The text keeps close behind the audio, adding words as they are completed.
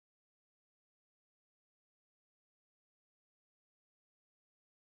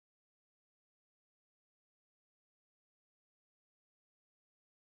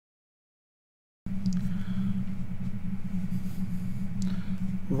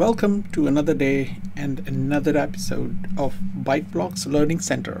Welcome to another day and another episode of ByteBlocks Learning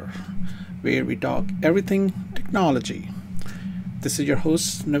Center, where we talk everything technology. This is your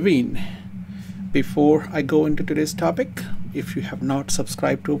host Naveen. Before I go into today's topic, if you have not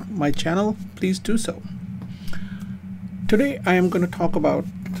subscribed to my channel, please do so. Today I am going to talk about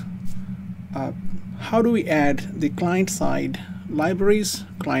how do we add the client-side libraries,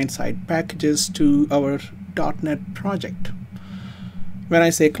 client-side packages to our .NET project. When I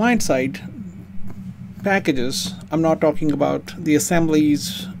say client-side packages, I'm not talking about the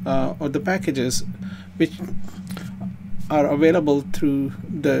assemblies or the packages which are available through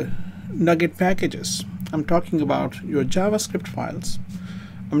the NuGet packages. I'm talking about your JavaScript files.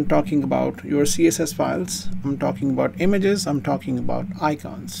 I'm talking about your CSS files. I'm talking about images. I'm talking about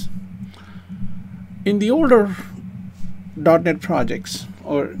icons. In the older .NET projects,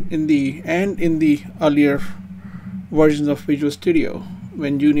 or in the earlier versions of Visual Studio,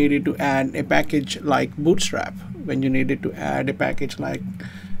 when you needed to add a package like Bootstrap, when you needed to add a package like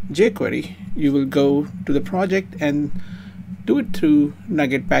jQuery, you will go to the project and do it through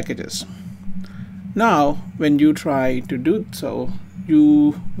NuGet packages. Now, when you try to do so,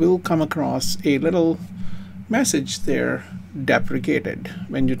 you will come across a little message there, deprecated,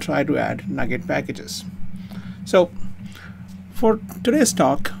 when you try to add NuGet packages. So, for today's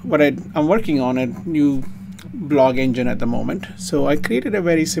talk, what I'm working on a new blog engine at the moment. So I created a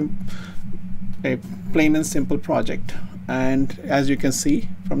plain and simple project, and as you can see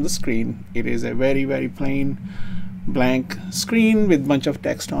from the screen, it is a very plain blank screen with a bunch of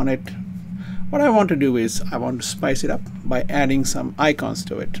text on it. What I want to do is I want to spice it up by adding some icons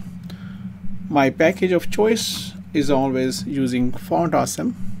to it. My package of choice is always using Font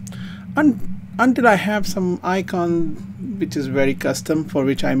Awesome until I have some icon which is very custom, for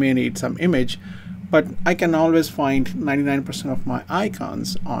which I may need some image, but I can always find 99% of my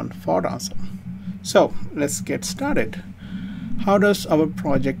icons on Font Awesome. So let's get started. How does our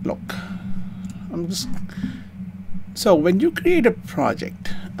project look? So when you create a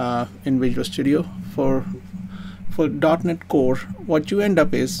project in Visual Studio for .NET Core, what you end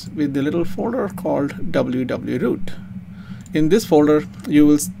up is with the little folder called www-root. In this folder, you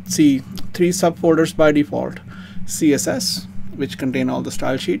will see 3 subfolders by default: CSS, which contain all the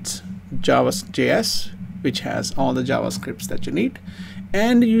style sheets; JS, which has all the JavaScripts that you need,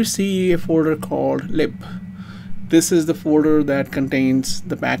 and you see a folder called lib. This is the folder that contains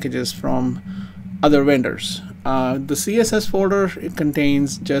the packages from other vendors. The CSS folder, it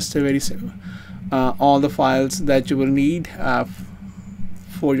contains just all the files that you will need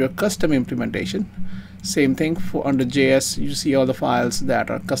for your custom implementation. Same thing for under JS, you see all the files that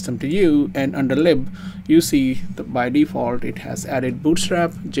are custom to you, and under lib you see that by default it has added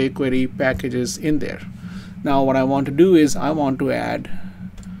Bootstrap, jQuery packages in there. Now what I want to do is I want to add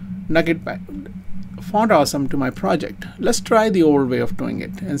NuGet Font Awesome to my project. Let's try the old way of doing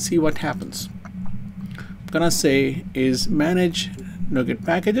it and see what happens. I'm gonna say is manage NuGet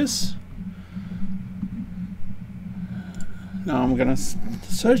packages. Now I'm gonna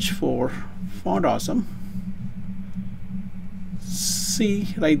search for Font Awesome.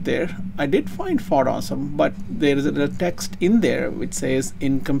 See right there, I did find Font Awesome, but there is a text in there which says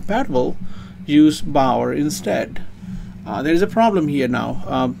incompatible, use Bower instead. There is a problem here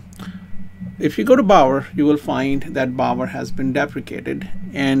now. If you go to Bower, you will find that Bower has been deprecated,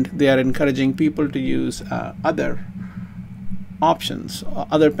 and they are encouraging people to use other options,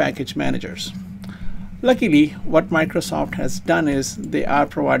 other package managers. Luckily, what Microsoft has done is they are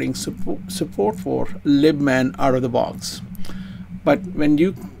providing support for Libman out of the box. But when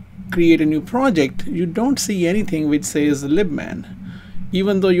you create a new project, you don't see anything which says Libman.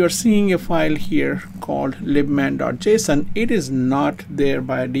 Even though you're seeing a file here called libman.json, it is not there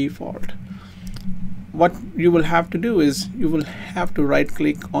by default. What you will have to do is you will have to right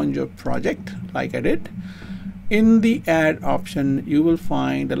click on your project like I did. In the add option, you will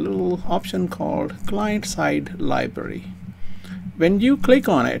find a little option called client-side library. When you click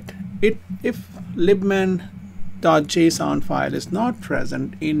on it, if libman.json file is not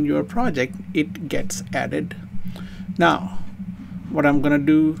present in your project, it gets added. Now, what I'm gonna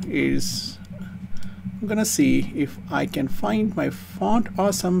do is I'm gonna see if I can find my Font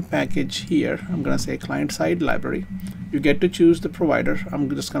Awesome package here. I'm gonna say client-side library. You get to choose the provider. I'm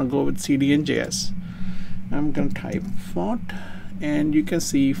just gonna go with CD and JS. I'm going to type font, and you can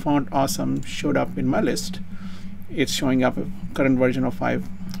see Font Awesome showed up in my list. It's showing up a current version of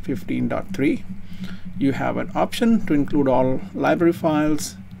 5.15.3. You have an option to include all library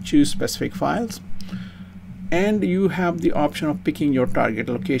files, choose specific files, and you have the option of picking your target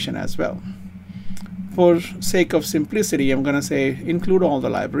location as well. For sake of simplicity, I'm going to say include all the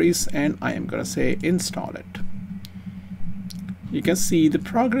libraries, and I am going to say install it. You can see the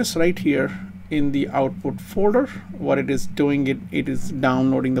progress right here in the output folder. What it is doing, it is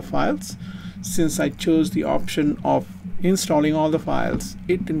downloading the files. Since I chose the option of installing all the files,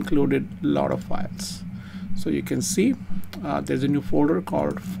 it included a lot of files. So you can see there's a new folder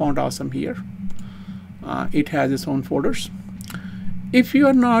called Font Awesome here. It has its own folders. If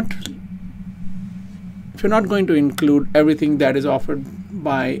you're not going to include everything that is offered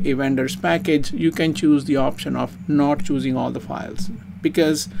by a vendor's package, you can choose the option of not choosing all the files,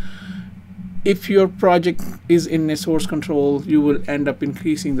 because if your project is in a source control, you will end up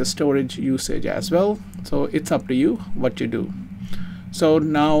increasing the storage usage as well. So it's up to you what you do. So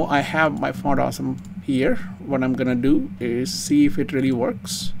now I have my Font Awesome here. What I'm gonna do is see if it really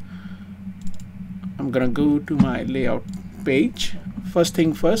works. I'm gonna go to my layout page. First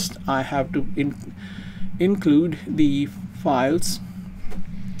thing first, I have to include the files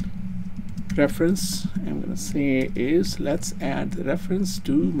reference. I'm going to say is let's add the reference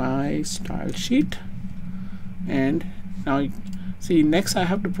to my style sheet. And now see, next I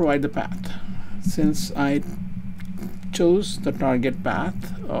have to provide the path. Since I chose the target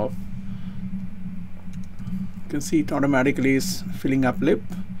path of, you can see it automatically is filling up lib.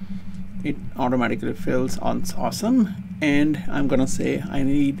 It automatically fills on awesome, and I'm gonna say I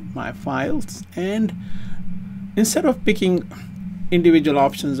need my files, and instead of picking individual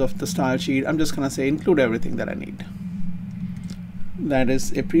options of the style sheet, I'm just gonna say include everything that I need. That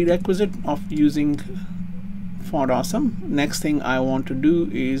is a prerequisite of using Font Awesome. Next thing I want to do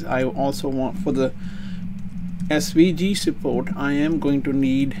is I also want, for the SVG support, I am going to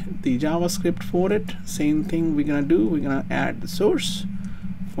need the JavaScript for it. Same thing we're gonna do, we're gonna add the source,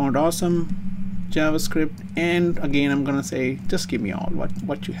 Font Awesome, JavaScript, and again I'm gonna say just give me all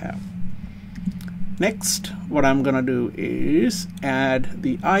what you have. Next, what I'm gonna do is add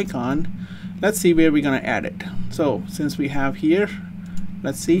the icon. Let's see where we're gonna add it. So since we have here,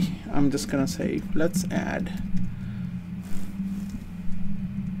 let's see, I'm just gonna say let's add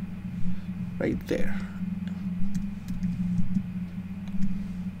right there.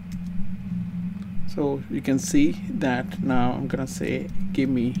 So you can see that now I'm gonna say give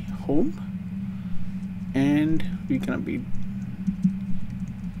me home, and we're gonna be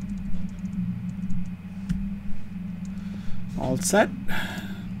all set.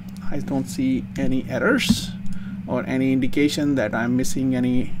 I don't see any errors or any indication that I'm missing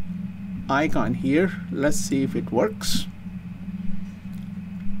any icon here. Let's see if it works.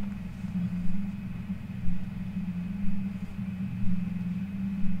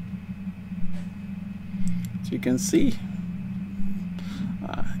 So you can see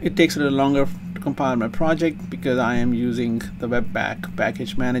it takes a little longer to compile my project because I am using the Webpack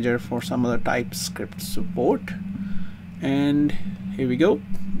package manager for some other TypeScript support. And here we go,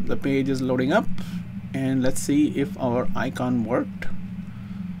 the page is loading up, and let's see if our icon worked.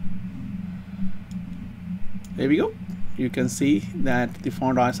 There we go. You can see that the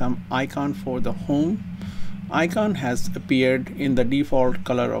Font Awesome icon for the home icon has appeared in the default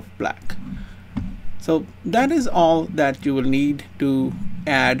color of black. So that is all that you will need to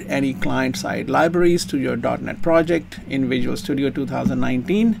add any client-side libraries to your .NET project in Visual Studio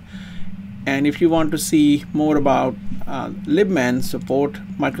 2019. And if you want to see more about Libman support,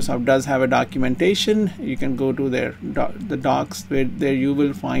 Microsoft does have a documentation. You can go to the docs where there you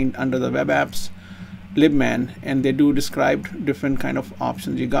will find under the web apps Libman, and they do describe different kind of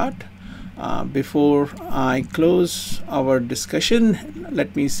options you got. Before I close our discussion,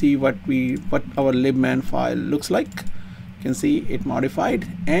 let me see what our Libman file looks like. You can see it modified,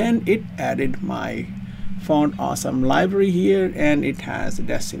 and it added my Font Awesome library here, and it has a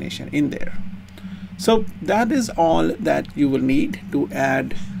destination in there. So that is all that you will need to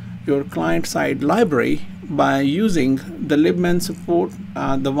add your client-side library by using the Libman support,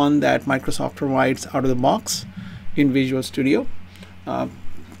 the one that Microsoft provides out of the box in Visual Studio.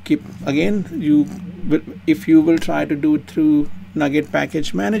 If you will try to do it through NuGet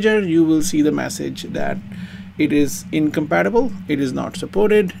package manager, you will see the message that it is incompatible, it is not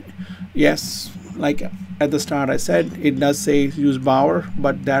supported. Yes, like at the start I said, it does say use Bower,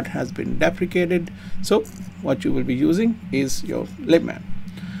 but that has been deprecated. So what you will be using is your Libman.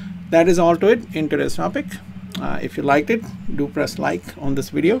 That is all to it in today's topic. If you liked it, do press like on this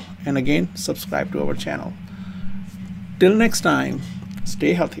video, and again subscribe to our channel. Till next time,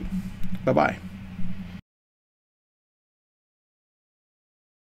 stay healthy. Bye bye.